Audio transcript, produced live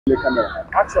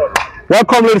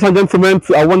Welcome, ladies and gentlemen,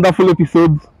 to a wonderful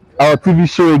episode, our TV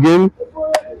show again.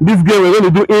 This game we're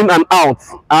going to do in and out,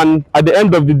 and at the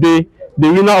end of the day,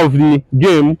 the winner of the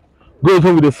game goes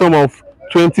home with a sum of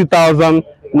 20,000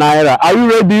 naira. Are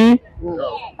you ready?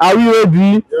 Are we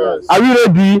ready? Yes. Are we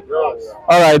ready? Yes.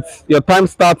 All right, your time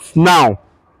starts now.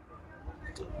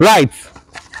 Right.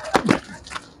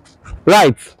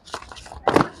 Right.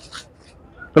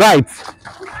 Right.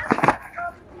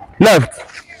 Left.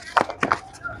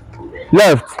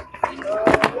 Left.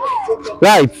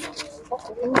 Right.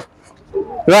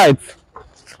 Right.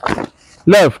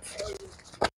 Left.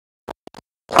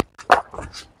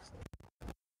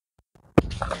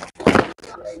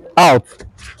 Out.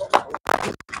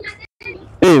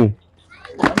 In.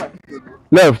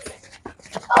 Left.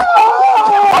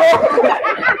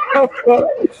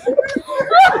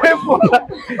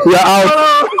 You're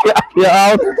out. You're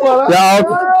out. You're out.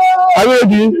 Are you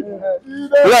ready?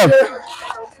 Left.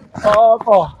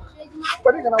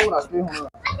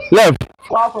 Left.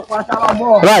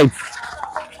 Right.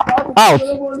 Out.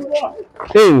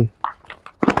 In.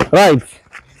 Right.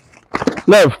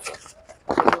 Left.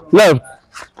 Left.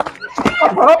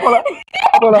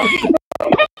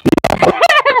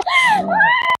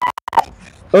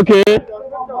 Okay.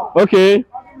 Okay.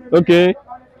 Okay.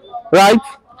 Right.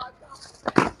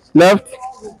 Left.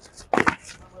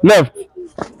 Left.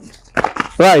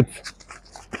 Right.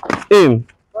 In.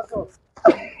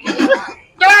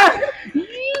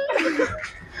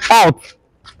 Out.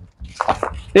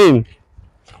 In.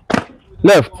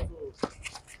 Left.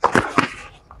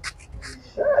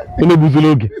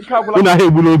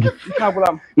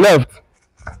 Left.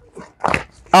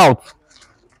 Out.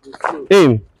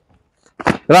 In.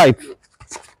 Right.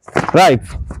 Right.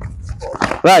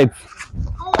 Right.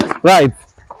 Right.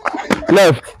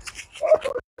 Left.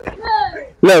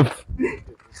 Left.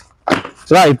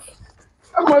 Right.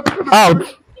 Out.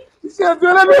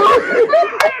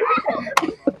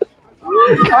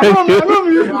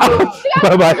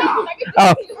 Bye bye.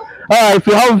 All right,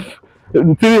 we have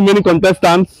 3 remaining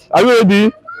contestants. Are you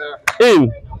ready? Yeah.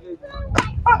 In.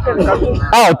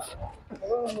 Out.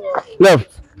 Left.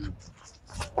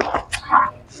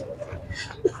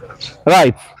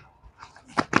 Right.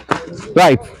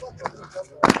 Right.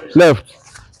 Left.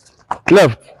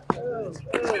 Left.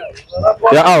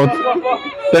 You're out.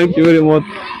 Thank you very much.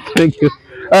 Thank you.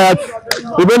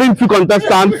 Remaining 2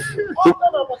 contestants.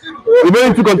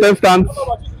 Remaining 2 contestants.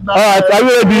 All right, are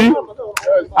you ready?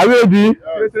 Are you ready?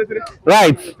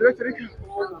 Right.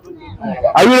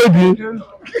 Are you ready?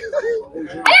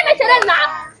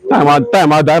 Time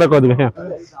out. Direct record here.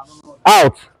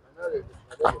 Out.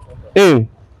 In.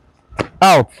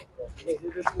 Out.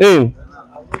 In.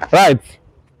 Right.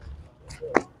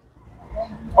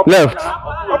 Left.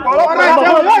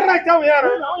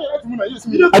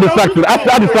 I distracted.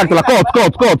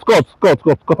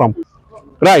 Cut.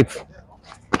 Right.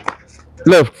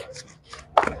 Left.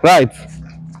 Right.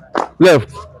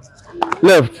 Left.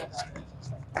 Left.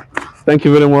 Thank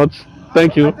you very much.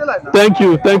 Thank you. Thank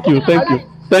you. Thank you. Thank you.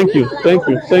 Thank you. Thank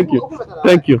you. Thank you.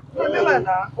 Thank you.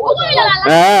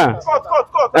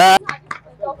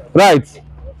 Right.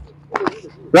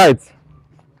 Right.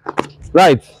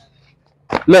 Right.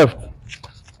 Left.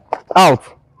 Out.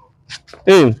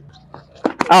 In.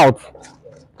 Out.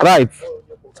 Right.